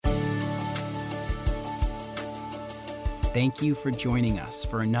Thank you for joining us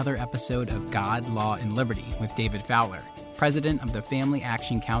for another episode of God, Law, and Liberty with David Fowler, President of the Family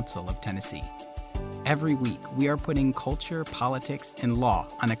Action Council of Tennessee. Every week, we are putting culture, politics, and law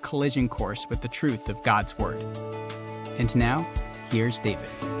on a collision course with the truth of God's Word. And now, here's David.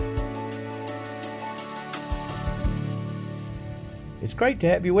 It's great to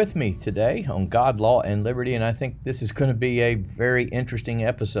have you with me today on God, Law, and Liberty, and I think this is going to be a very interesting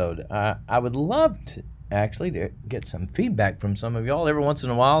episode. I would love to get some feedback from some of y'all. Every once in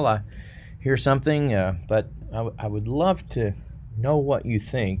a while I hear something, but I would love to know what you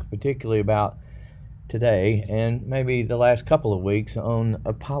think, particularly about today and maybe the last couple of weeks on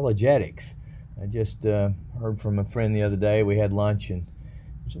apologetics. I just heard from a friend the other day. We had lunch, and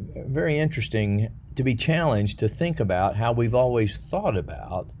it was very interesting to be challenged to think about how we've always thought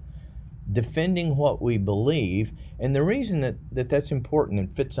about defending what we believe. And the reason that's important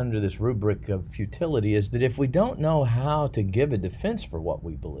and fits under this rubric of futility is that if we don't know how to give a defense for what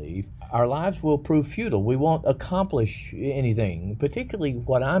we believe, our lives will prove futile. We won't accomplish anything. Particularly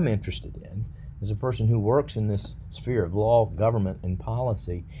what I'm interested in as a person who works in this sphere of law, government, and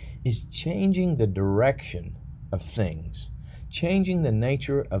policy is changing the direction of things, changing the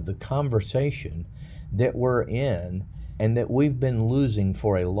nature of the conversation that we're in and that we've been losing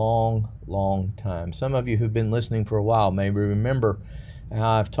for a long, long time. Some of you who've been listening for a while maybe remember how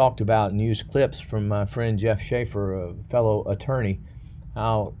I've talked about and used clips from my friend Jeff Schaefer, a fellow attorney,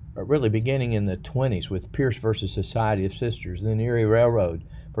 how really beginning in the 20s with Pierce versus Society of Sisters, then Erie Railroad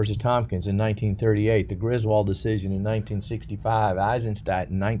versus Tompkins in 1938, the Griswold decision in 1965, Eisenstadt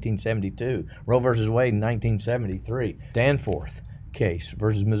in 1972, Roe versus Wade in 1973, Danforth case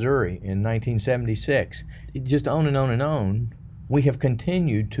versus Missouri in 1976. Just on and on and on, we have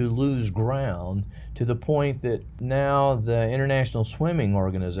continued to lose ground to the point that now the international swimming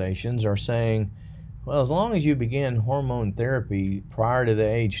organizations are saying, well, as long as you begin hormone therapy prior to the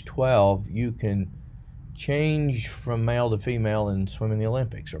age 12, you can change from male to female and swim in the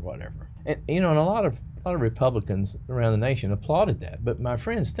Olympics or whatever. And and a lot of Republicans around the nation applauded that. But my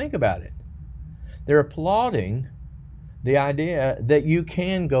friends, think about it. They're applauding the idea that you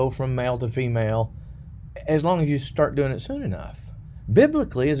can go from male to female as long as you start doing it soon enough.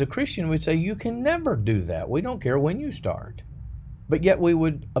 Biblically, as a Christian, we'd say you can never do that. We don't care when you start. But yet we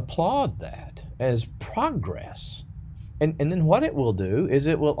would applaud that as progress. And then what it will do is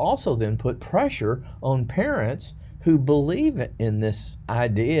it will also then put pressure on parents who believe in this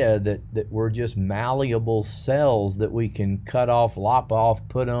idea that we're just malleable cells that we can cut off, lop off,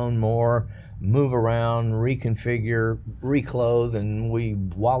 put on more, move around, reconfigure, reclothe, and we,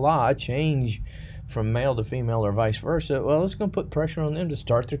 voila, change from male to female or vice versa. Well, it's going to put pressure on them to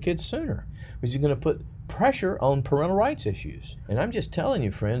start their kids sooner, which is going to put pressure on parental rights issues. And I'm just telling you,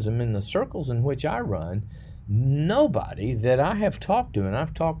 friends, I'm in the circles in which I run, nobody that I have talked to, and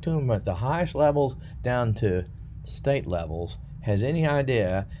I've talked to them at the highest levels down to state levels, has any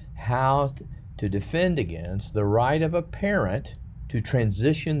idea how to defend against the right of a parent to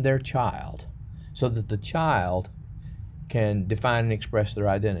transition their child so that the child can define and express their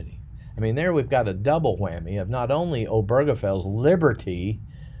identity. I mean, there we've got a double whammy of not only Obergefell's liberty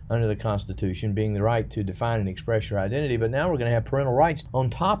under the Constitution being the right to define and express your identity, but now we're going to have parental rights on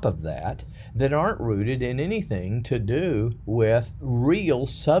top of that aren't rooted in anything to do with real,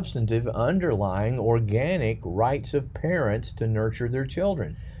 substantive, underlying, organic rights of parents to nurture their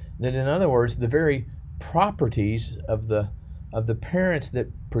children. That, in other words, the very properties of the parents that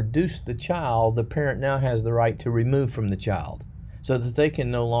produced the child, the parent now has the right to remove from the child so that they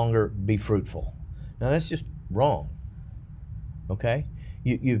can no longer be fruitful. Now, that's just wrong, okay?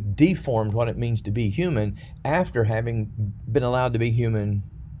 You've deformed what it means to be human after having been allowed to be human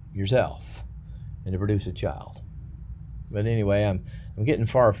yourself and to produce a child. But anyway, I'm getting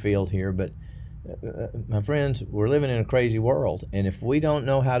far afield here, but my friends, we're living in a crazy world, and if we don't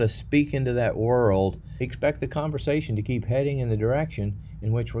know how to speak into that world, expect the conversation to keep heading in the direction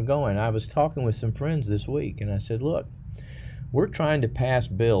in which we're going. I was talking with some friends this week, and I said, look, we're trying to pass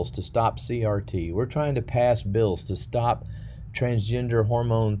bills to stop CRT. We're trying to pass bills to stop transgender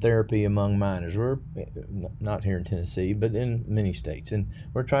hormone therapy among minors. We're not here in Tennessee, but in many states. And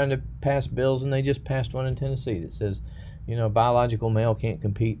we're trying to pass bills, and they just passed one in Tennessee that says, biological male can't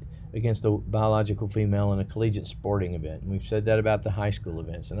compete against a biological female in a collegiate sporting event. And we've said that about the high school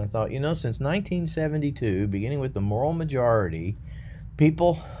events. And I thought, since 1972, beginning with the moral majority,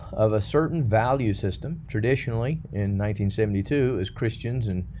 people of a certain value system, traditionally in 1972 as Christians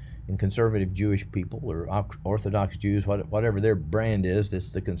and conservative Jewish people or Orthodox Jews, whatever their brand is, that's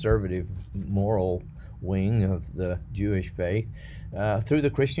the conservative moral wing of the Jewish faith, through the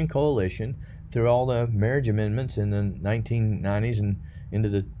Christian Coalition, through all the marriage amendments in the 1990s and into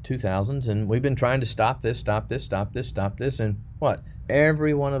the 2000s, and we've been trying to stop this, and what?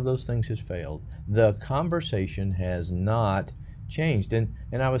 Every one of those things has failed. The conversation has not changed. And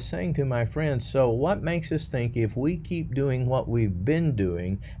I was saying to my friends, so what makes us think if we keep doing what we've been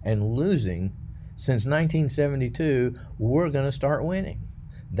doing and losing since 1972, we're going to start winning?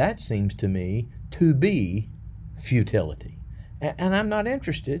 That seems to me to be futility. And I'm not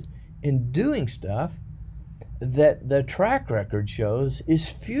interested in doing stuff that the track record shows is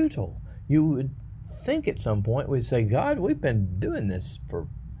futile. You would think at some point we'd say, God, we've been doing this for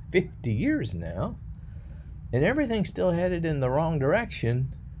 50 years now, and everything's still headed in the wrong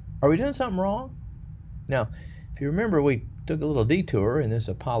direction. Are we doing something wrong? Now, if you remember, we took a little detour in this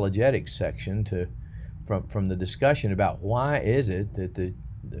apologetics section from the discussion about why is it that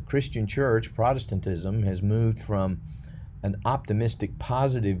the Christian church, Protestantism, has moved from an optimistic,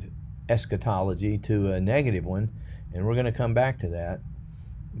 positive eschatology to a negative one, and we're going to come back to that.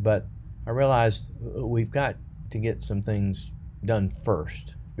 But I realized we've got to get some things done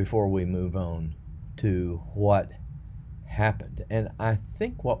first before we move on to what happened. And I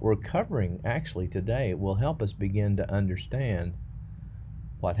think what we're covering actually today will help us begin to understand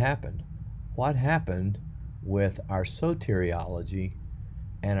what happened. What happened with our soteriology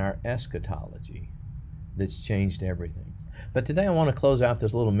and our eschatology that's changed everything. But today I want to close out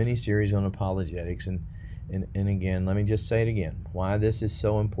this little mini-series on apologetics, and again, let me just say it again, why this is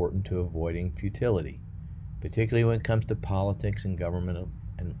so important to avoiding futility, particularly when it comes to politics and government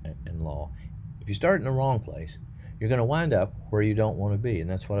and law. If you start in the wrong place, you're going to wind up where you don't want to be, and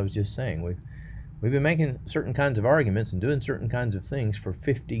that's what I was just saying. We've been making certain kinds of arguments and doing certain kinds of things for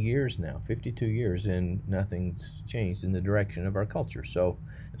 50 years now, 52 years, and nothing's changed in the direction of our culture. So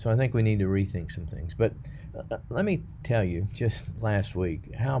I think we need to rethink some things. But let me tell you, just last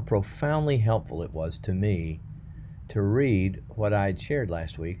week, how profoundly helpful it was to me to read what I had shared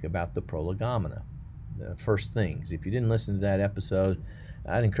last week about the prolegomena, the first things. If you didn't listen to that episode,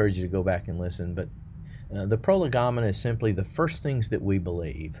 I'd encourage you to go back and listen. But the prolegomena is simply the first things that we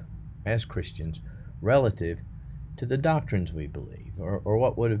believe as Christians relative to the doctrines we believe, or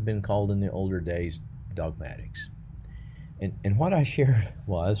what would have been called in the older days dogmatics. And what I shared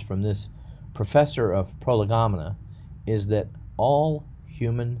was from this professor of prolegomena is that all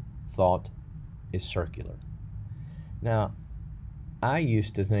human thought is circular. Now, I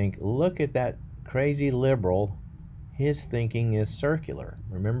used to think, look at that crazy liberal, his thinking is circular.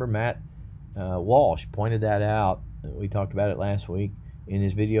 Remember Matt Walsh pointed that out. We talked about it last week in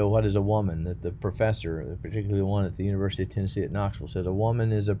his video, What is a Woman? That the professor, particularly the one at the University of Tennessee at Knoxville, said a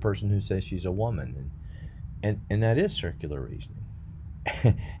woman is a person who says she's a woman. And that is circular reasoning.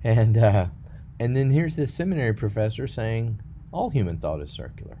 And then here's this seminary professor saying all human thought is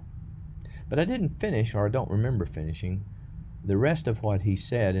circular. But I didn't finish, or I don't remember finishing, the rest of what he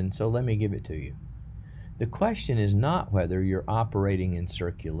said, and so let me give it to you. The question is not whether you're operating in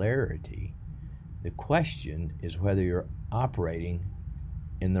circularity. The question is whether you're operating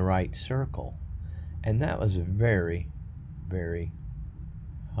in the right circle. And that was very, very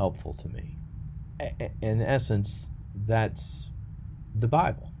helpful to me. In essence, that's the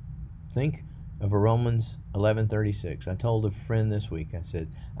Bible. Think of a Romans 11:36. I told a friend this week, I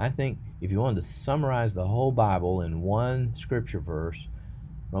said, I think if you wanted to summarize the whole Bible in one scripture verse,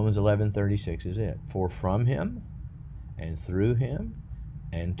 Romans 11:36 is it. For from him, and through him,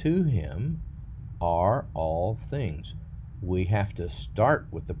 and to him are all things. We have to start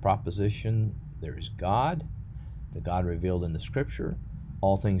with the proposition there is God, the God revealed in the scripture.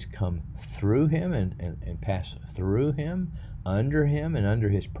 All things come through him and pass through him, under him and under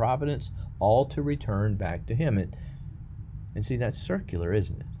his providence, all to return back to him. And see, that's circular,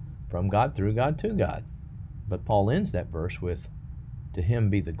 isn't it? From God, through God, to God. But Paul ends that verse with, to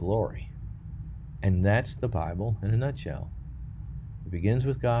him be the glory. And that's the Bible in a nutshell. It begins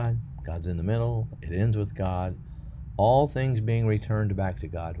with God, God's in the middle, it ends with God, all things being returned back to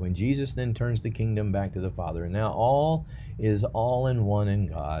God. When Jesus then turns the kingdom back to the Father, and now all is all in one in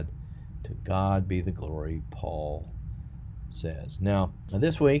God. To God be the glory, Paul says. Now,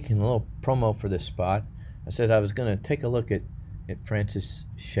 this week, in a little promo for this spot, I said I was going to take a look at Francis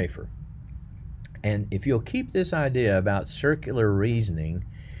Schaeffer. And if you'll keep this idea about circular reasoning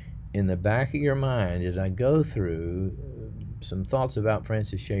in the back of your mind as I go through some thoughts about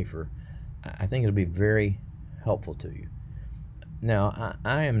Francis Schaeffer, I think it'll be very helpful to you. Now,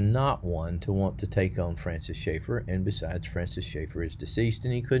 I am not one to want to take on Francis Schaeffer, and besides, Francis Schaeffer is deceased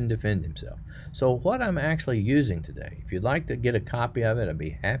and he couldn't defend himself. So what I'm actually using today, if you'd like to get a copy of it, I'd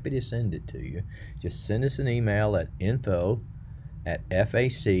be happy to send it to you. Just send us an email at info@fac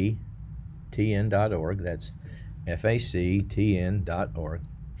factn.org. That's factn.org.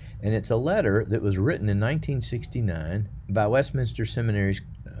 And it's a letter that was written in 1969 by Westminster Seminary's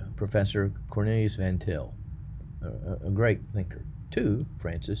Professor Cornelius Van Til, a great thinker, to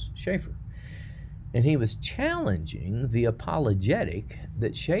Francis Schaeffer. And he was challenging the apologetic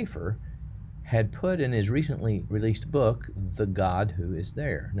that Schaeffer had put in his recently released book, The God Who Is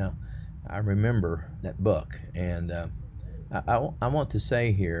There. Now, I remember that book, and I want to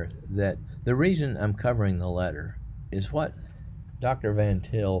say here that the reason I'm covering the letter is what Dr. Van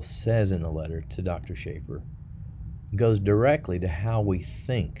Til says in the letter to Dr. Schaeffer goes directly to how we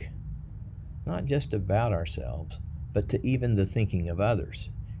think, not just about ourselves, but to even the thinking of others.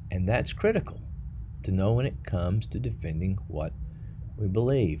 And that's critical to know when it comes to defending what we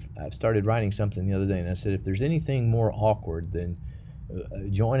believe. I've started writing something the other day, and I said if there's anything more awkward than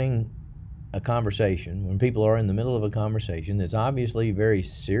joining a conversation when people are in the middle of a conversation that's obviously very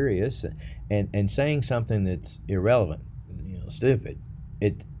serious and saying something that's irrelevant, stupid,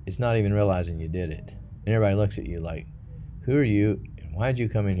 it's not even realizing you did it. And everybody looks at you like, who are you, and why'd you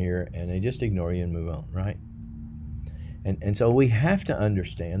come in here? And they just ignore you and move on, right? And so we have to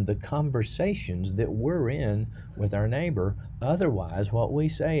understand the conversations that we're in with our neighbor. Otherwise, what we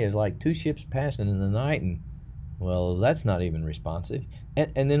say is like two ships passing in the night, and, well, that's not even responsive.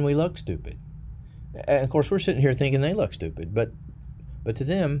 And then we look stupid. And, of course, we're sitting here thinking they look stupid. But to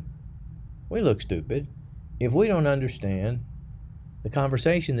them, we look stupid if we don't understand the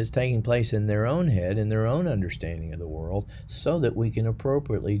conversation that's taking place in their own head, in their own understanding of the world, so that we can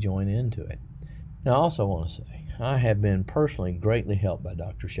appropriately join into it. Now, I also want to say, I have been personally greatly helped by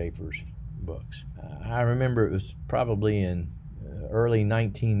Dr. Schaeffer's books. I remember it was probably in early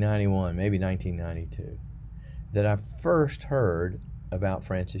 1991, maybe 1992, that I first heard about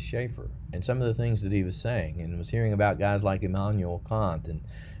Francis Schaeffer and some of the things that he was saying, and was hearing about guys like Immanuel Kant, and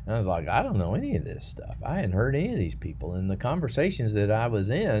I was like, I don't know any of this stuff. I hadn't heard any of these people. And the conversations that I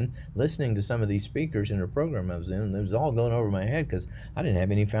was in, listening to some of these speakers in a program I was in, it was all going over my head because I didn't have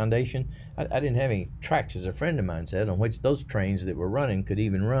any foundation. I didn't have any tracks, as a friend of mine said, on which those trains that were running could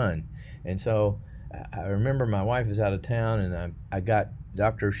even run. And so I remember my wife was out of town, and I got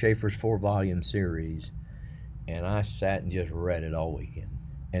Dr. Schaeffer's 4-volume series, and I sat and just read it all weekend.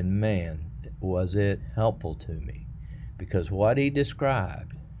 And man, was it helpful to me, because what he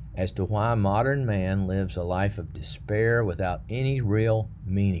described as to why modern man lives a life of despair without any real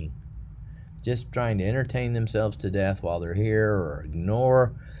meaning, just trying to entertain themselves to death while they're here, or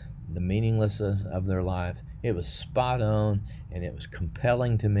ignore the meaninglessness of their life. It was spot on, and it was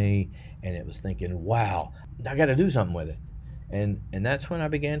compelling to me, and it was thinking, wow, I got to do something with it. And that's when I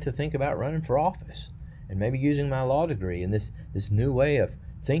began to think about running for office, and maybe using my law degree and this new way of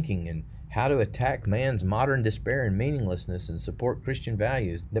thinking, and how to attack man's modern despair and meaninglessness and support Christian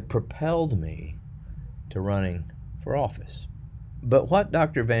values, that propelled me to running for office. But what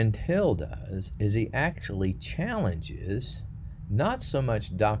Dr. Van Til does is he actually challenges not so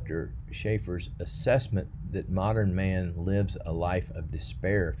much Dr. Schaeffer's assessment that modern man lives a life of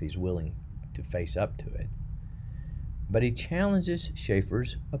despair if he's willing to face up to it, but he challenges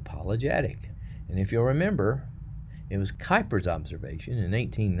Schaeffer's apologetic. And if you'll remember, it was Kuyper's observation in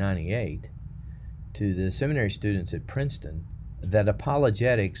 1898 to the seminary students at Princeton that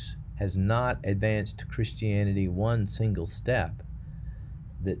apologetics has not advanced Christianity one single step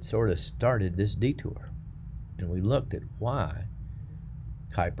that sort of started this detour. And we looked at why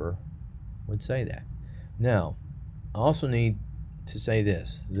Kuyper would say that. Now, I also need to say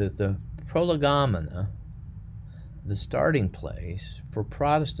this, that the prolegomena, the starting place for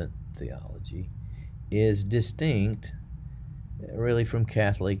Protestant theology, is distinct really from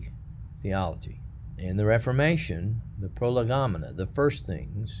Catholic theology. In the Reformation, the prolegomena, the first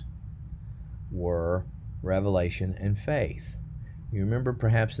things, were revelation and faith. You remember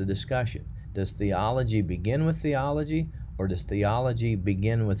perhaps the discussion. Does theology begin with theology, or does theology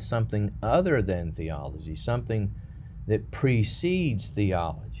begin with something other than theology, something that precedes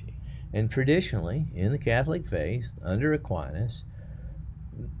theology? And traditionally, in the Catholic faith, under Aquinas,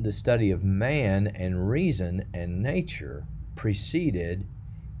 the study of man and reason and nature preceded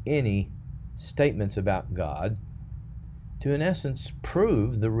any statements about God to, in essence,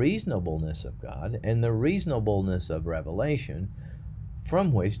 prove the reasonableness of God and the reasonableness of revelation,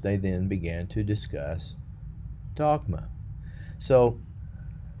 from which they then began to discuss dogma. So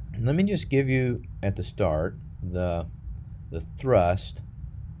let me just give you at the start the thrust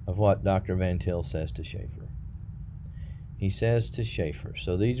of what Dr. Van Til says to Schaeffer. He says to Schaeffer,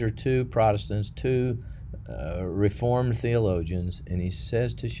 so these are two Protestants, two Reformed theologians, and he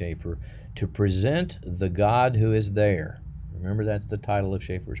says to Schaeffer, to present the God who is there. Remember, that's the title of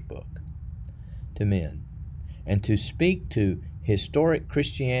Schaeffer's book. to men and to speak to historic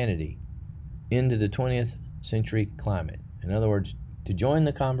Christianity into the 20th century climate. In other words, to join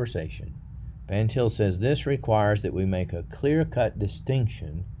the conversation. Van Til says this requires that we make a clear-cut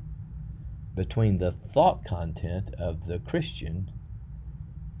distinction between the thought content of the Christian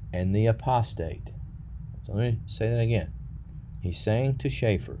and the apostate. So let me say that again. He's saying to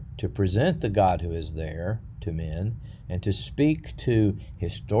Schaeffer to present the God who is there to men and to speak to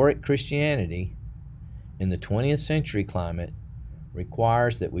historic Christianity in the 20th century climate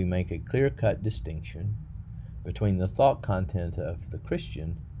requires that we make a clear-cut distinction between the thought content of the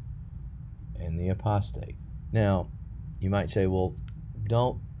Christian and the apostate. Now, you might say, well,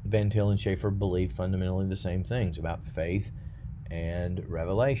 don't Van Til and Schaeffer believe fundamentally the same things about faith and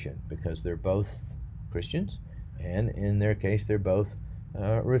revelation? Because they're both Christians, and in their case, they're both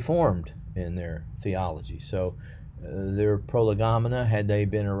Reformed in their theology. So their prolegomena, had they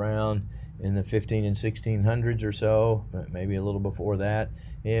been around in the 15 and 1600s or so, maybe a little before that,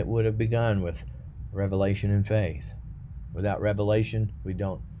 it would have begun with revelation and faith. Without revelation, we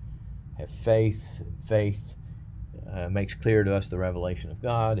don't have faith. Faith makes clear to us the revelation of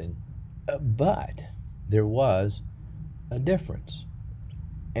God, but there was a difference.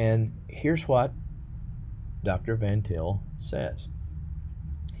 And here's what Dr. Van Til says.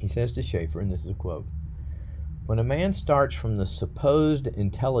 He says to Schaeffer, and this is a quote, "When a man starts from the supposed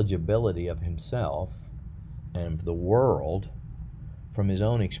intelligibility of himself and of the world from his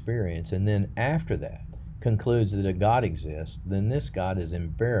own experience, and then after that concludes that a God exists, then this God is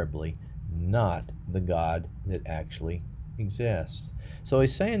invariably not the God that actually exists." So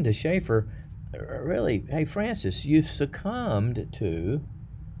he's saying to Schaeffer, really, hey, Francis, you've succumbed to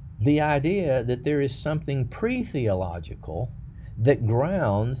the idea that there is something pre-theological that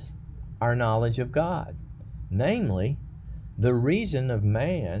grounds our knowledge of God, namely the reason of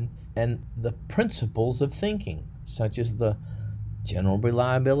man and the principles of thinking, such as the general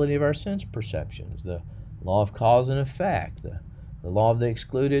reliability of our sense perceptions, the law of cause and effect, the law of the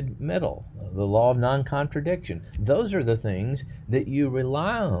excluded middle, the law of non-contradiction. Those are the things that you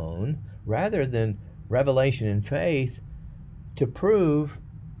rely on rather than revelation and faith to prove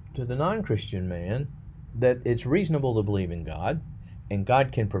to the non-Christian man that it's reasonable to believe in God, and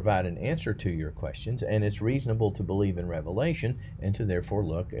God can provide an answer to your questions, and it's reasonable to believe in revelation and to therefore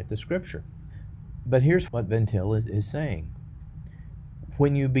look at the Scripture. But here's what Van Til is saying.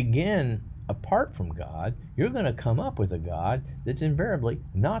 When you begin apart from God, you're going to come up with a God that's invariably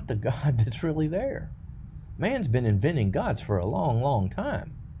not the God that's really there. Man's been inventing gods for a long, long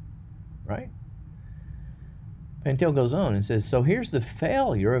time, right? Van Til goes on and says, so here's the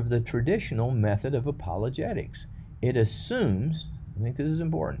failure of the traditional method of apologetics. It assumes, I think this is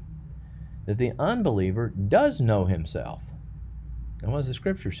important, that the unbeliever does know himself. And what the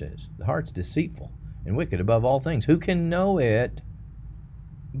Scripture says, the heart's deceitful and wicked above all things. Who can know it?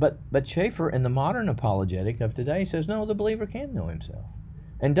 But Schaeffer in the modern apologetic of today says, no, the believer can know himself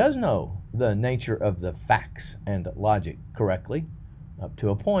and does know the nature of the facts and logic correctly up to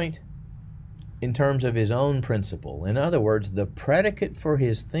a point in terms of his own principle. In other words, the predicate for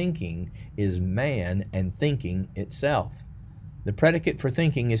his thinking is man and thinking itself. The predicate for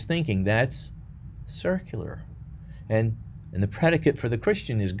thinking is thinking. That's circular. And the predicate for the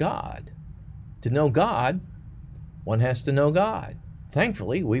Christian is God. To know God, one has to know God.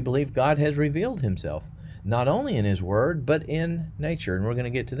 Thankfully, we believe God has revealed himself, not only in his word, but in nature. And we're going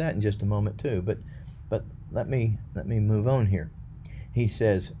to get to that in just a moment too. But let me move on here. He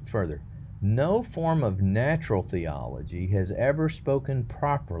says further, no form of natural theology has ever spoken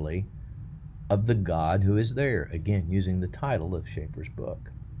properly of the God who is there. Again, using the title of Schaeffer's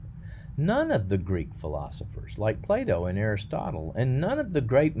book. None of the Greek philosophers like Plato and Aristotle, and none of the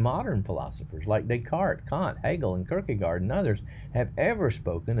great modern philosophers like Descartes, Kant, Hegel, and Kierkegaard and others have ever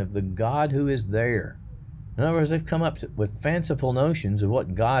spoken of the God who is there. In other words, they've come up with fanciful notions of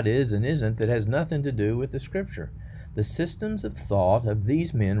what God is and isn't that has nothing to do with the Scripture. The systems of thought of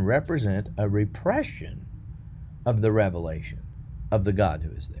these men represent a repression of the revelation of the God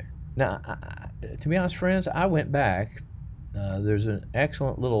who is there. Now, to be honest, friends, I went back. There's an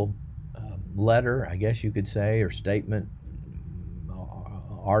excellent little letter, I guess you could say, or statement,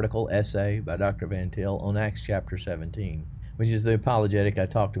 article, essay by Dr. Van Til on Acts chapter 17, which is the apologetic I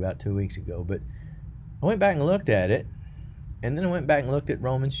talked about 2 weeks ago. But I went back and looked at it, and then I went back and looked at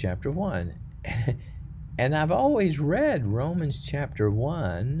Romans chapter 1. And I've always read Romans chapter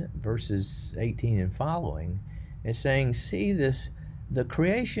 1, verses 18 and following, as saying, see, the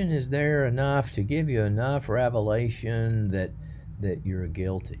creation is there enough to give you enough revelation that you're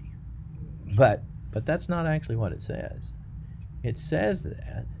guilty. But that's not actually what it says. It says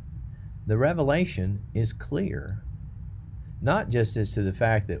that the revelation is clear, not just as to the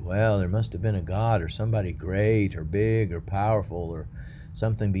fact that, well, there must have been a God or somebody great or big or powerful or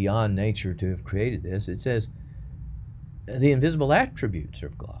something beyond nature to have created this. It says the invisible attributes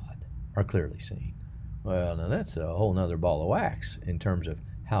of God are clearly seen. Well, now that's a whole nother ball of wax in terms of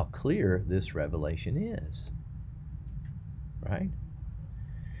how clear this revelation is, right?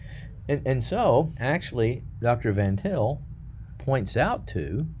 And so, actually, Dr. Van Til points out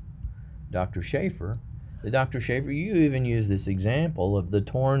to Dr. Schaeffer that, Dr. Schaeffer, you even use this example of the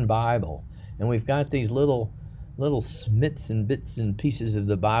torn Bible, and we've got these little smits and bits and pieces of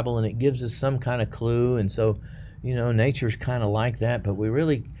the Bible, and it gives us some kind of clue, and so, nature's kind of like that, but we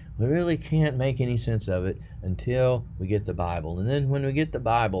really can't make any sense of it until we get the Bible. And then when we get the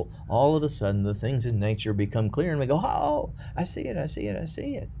Bible, all of a sudden the things in nature become clear, and we go, oh, I see it, I see it, I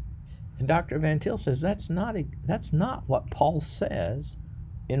see it. And Dr. Van Til says that's not what Paul says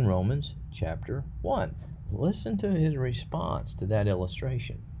in Romans chapter 1. Listen to his response to that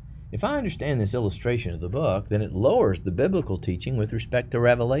illustration. If I understand this illustration of the book, then it lowers the biblical teaching with respect to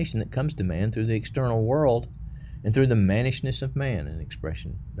revelation that comes to man through the external world and through the mannishness of man, an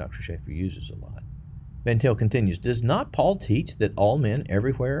expression Dr. Schaeffer uses a lot. Van Til continues, does not Paul teach that all men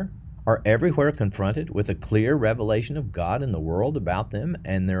are everywhere confronted with a clear revelation of God in the world about them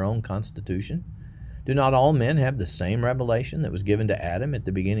and their own constitution? Do not all men have the same revelation that was given to Adam at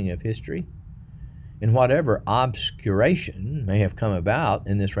the beginning of history? And whatever obscuration may have come about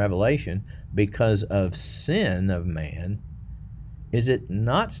in this revelation because of sin of man, is it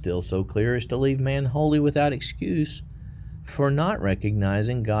not still so clear as to leave man wholly without excuse for not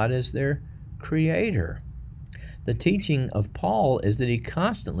recognizing God as their creator? The teaching of Paul is that he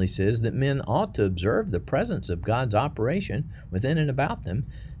constantly says that men ought to observe the presence of God's operation within and about them,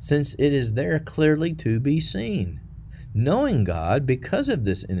 since it is there clearly to be seen. Knowing God, because of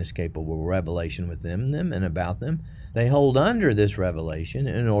this inescapable revelation within them and about them, they hold under this revelation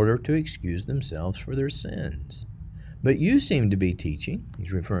in order to excuse themselves for their sins. But you seem to be teaching,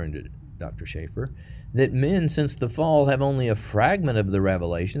 he's referring to Dr. Schaeffer, that men since the fall have only a fragment of the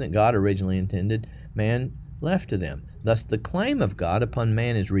revelation that God originally intended man left to them. Thus the claim of God upon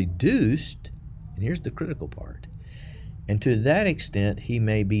man is reduced, and here's the critical part, and to that extent he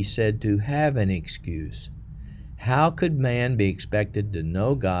may be said to have an excuse. How could man be expected to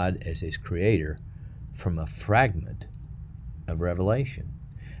know God as his creator from a fragment of revelation?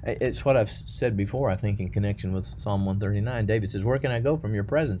 It's what I've said before, I think, in connection with Psalm 139. David says, where can I go from your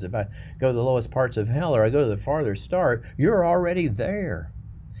presence? If I go to the lowest parts of hell or I go to the farthest star, you're already there.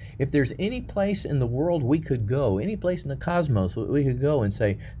 If there's any place in the world we could go, any place in the cosmos we could go and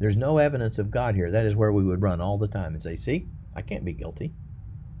say, there's no evidence of God here, that is where we would run all the time and say, see, I can't be guilty.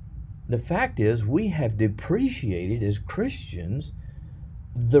 The fact is, we have depreciated as Christians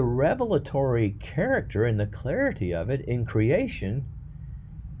the revelatory character and the clarity of it in creation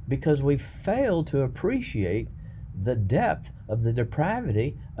because we failed to appreciate the depth of the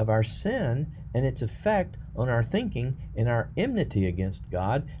depravity of our sin and its effect on our thinking and our enmity against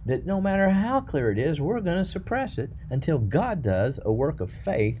God, that no matter how clear it is, we're going to suppress it until God does a work of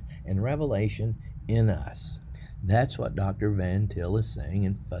faith and revelation in us. That's what Dr. Van Til is saying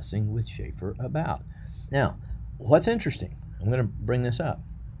and fussing with Schaeffer about. Now, what's interesting, I'm going to bring this up.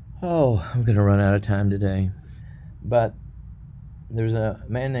 Oh, I'm going to run out of time today. But there's a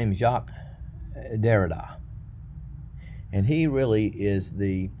man named Jacques Derrida. And he really is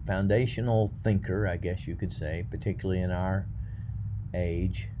the foundational thinker, I guess you could say, particularly in our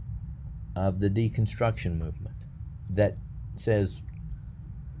age, of the deconstruction movement that says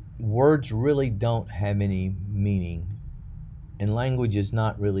words really don't have any meaning and language is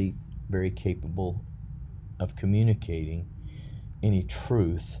not really very capable of communicating any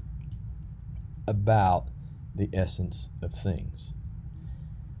truth about the essence of things.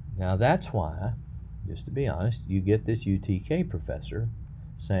 Now that's why, just to be honest, you get this UTK professor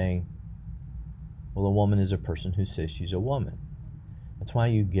saying, well, a woman is a person who says she's a woman. That's why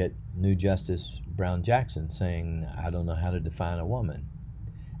you get New Justice Brown Jackson saying, I don't know how to define a woman.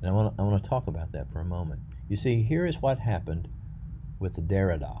 And I want to talk about that for a moment. You see, here is what happened with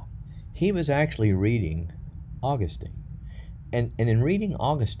Derrida. He was actually reading Augustine. And in reading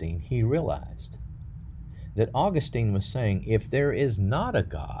Augustine, he realized that Augustine was saying, if there is not a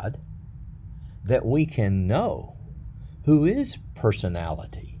God that we can know, who is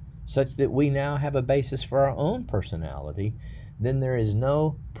personality, such that we now have a basis for our own personality, then there is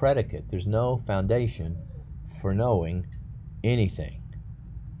no predicate, there's no foundation for knowing anything.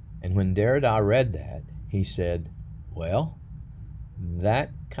 And when Derrida read that, he said, well, that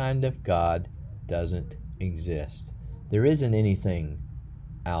kind of God doesn't exist. There isn't anything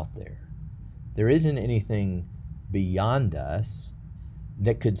out there. There isn't anything beyond us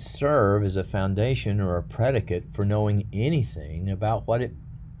that could serve as a foundation or a predicate for knowing anything about what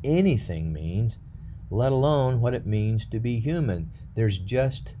anything means, let alone what it means to be human. There's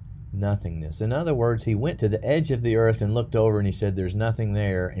just nothingness. In other words, he went to the edge of the earth and looked over and he said, there's nothing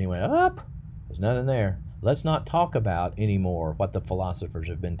there. And he went, up, there's nothing there. Let's not talk about anymore what the philosophers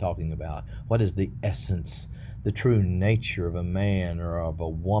have been talking about. What is the essence, the true nature of a man or of a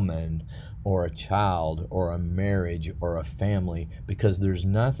woman or a child or a marriage or a family? Because there's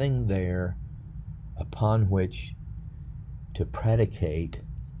nothing there upon which to predicate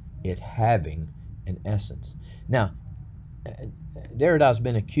it having an essence. Now, Derrida's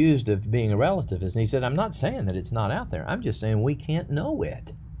been accused of being a relativist, and he said, I'm not saying that it's not out there. I'm just saying we can't know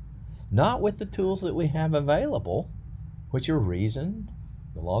it. Not with the tools that we have available, which are reason,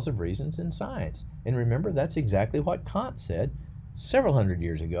 the laws of reasons, and science. And remember, that's exactly what Kant said several hundred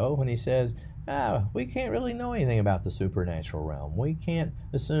years ago when he said, we can't really know anything about the supernatural realm. We can't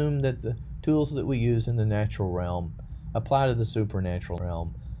assume that the tools that we use in the natural realm apply to the supernatural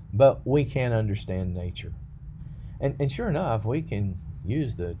realm, but we can understand nature. And sure enough, we can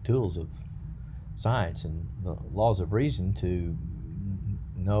use the tools of science and the laws of reason to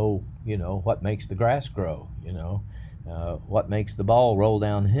know, what makes the grass grow, what makes the ball roll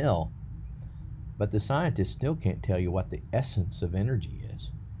downhill. But the scientist still can't tell you what the essence of energy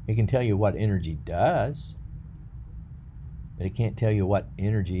is. It can tell you what energy does, but it can't tell you what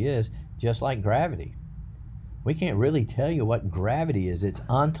energy is, just like gravity. We can't really tell you what gravity is, its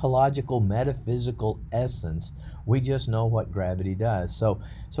ontological, metaphysical essence. We just know what gravity does. So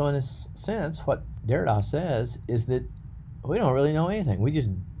in a sense, what Derrida says is that we don't really know anything. We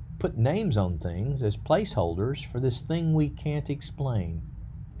just put names on things as placeholders for this thing we can't explain.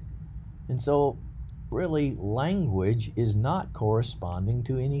 And so really, language is not corresponding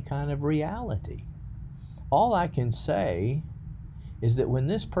to any kind of reality. All I can say is that when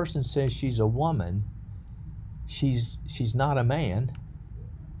this person says she's a woman, she's not a man,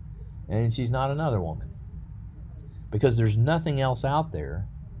 and she's not another woman. Because there's nothing else out there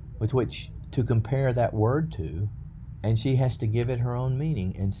with which to compare that word to, and she has to give it her own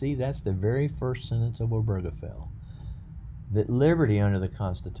meaning. And see, that's the very first sentence of Obergefell. That liberty under the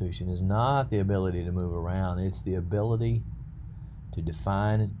Constitution is not the ability to move around, it's the ability to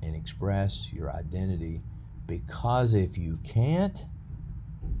define and express your identity, because if you can't,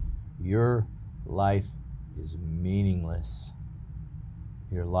 your life is meaningless.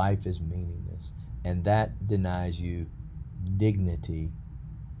 Your life is meaningless, and that denies you dignity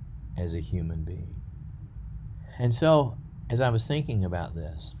as a human being. And so, as I was thinking about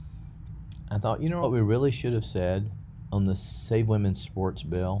this, I thought, what we really should have said on the Save Women's Sports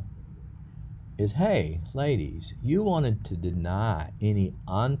bill is, hey, ladies, you wanted to deny any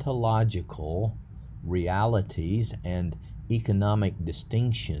ontological realities and economic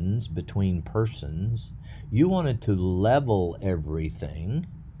distinctions between persons. You wanted to level everything.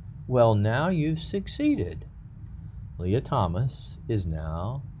 Well, now you've succeeded. Leah Thomas is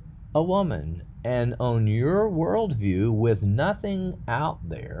now a woman. And on your worldview, with nothing out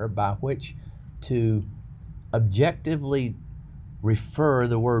there by which to objectively refer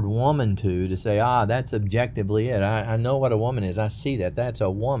the word woman to say, that's objectively it. I know what a woman is. I see that. That's a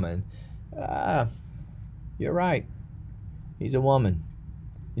woman. You're right. He's a woman.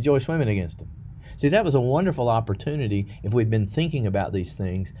 Enjoy swimming against him. See, that was a wonderful opportunity, if we'd been thinking about these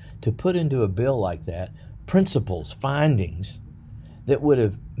things, to put into a bill like that principles, findings that would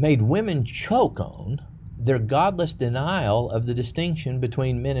have made women choke on their godless denial of the distinction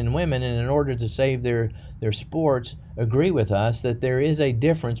between men and women, and in order to save their sports, agree with us that there is a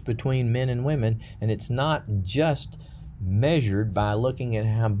difference between men and women, and it's not just measured by looking at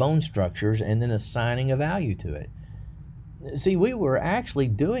how bone structures and then assigning a value to it. See, we were actually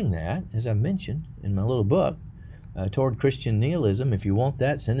doing that, as I mentioned in my little book, Toward Christian Nihilism. If you want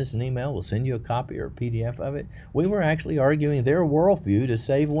that, send us an email. We'll send you a copy or a PDF of it. We were actually arguing their worldview to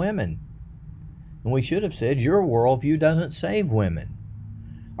save women. And we should have said, your worldview doesn't save women.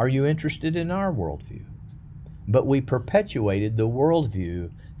 Are you interested in our worldview? But we perpetuated the worldview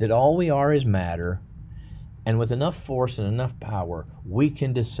that all we are is matter, and with enough force and enough power, we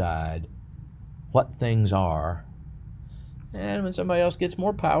can decide what things are. And when somebody else gets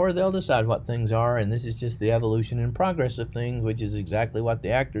more power, they'll decide what things are. And this is just the evolution and progress of things, which is exactly what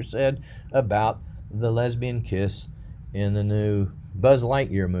the actor said about the lesbian kiss in the new Buzz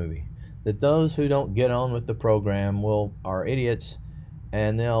Lightyear movie. That those who don't get on with the program are idiots,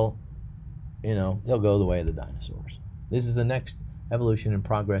 and they'll go the way of the dinosaurs. This is the next evolution and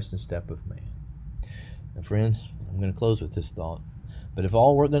progress and step of man. And friends, I'm going to close with this thought. But if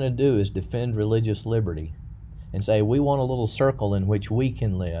all we're going to do is defend religious liberty and say we want a little circle in which we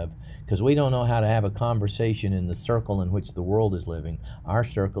can live because we don't know how to have a conversation in the circle in which the world is living, our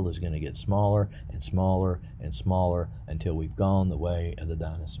circle is going to get smaller and smaller and smaller until we've gone the way of the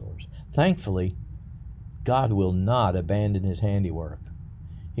dinosaurs. Thankfully, God will not abandon his handiwork.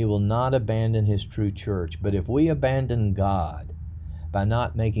 He will not abandon his true church. But if we abandon God by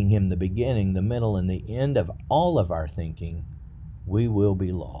not making him the beginning, the middle, and the end of all of our thinking, we will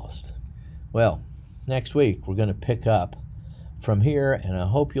be lost. Well, next week we're going to pick up from here, and I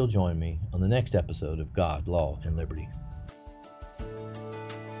hope you'll join me on the next episode of God, Law, and Liberty.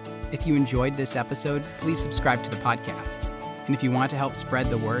 If you enjoyed this episode, please subscribe to the podcast. And if you want to help spread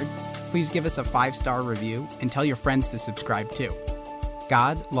the word, please give us a 5-star review and tell your friends to subscribe too.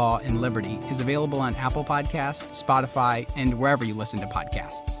 God, Law, and Liberty is available on Apple Podcasts, Spotify, and wherever you listen to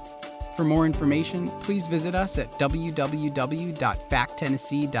podcasts. For more information, please visit us at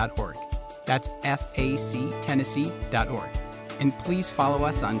www.facttennessee.org. That's factennessee.org. And please follow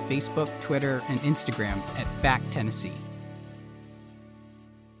us on Facebook, Twitter, and Instagram at Fact Tennessee.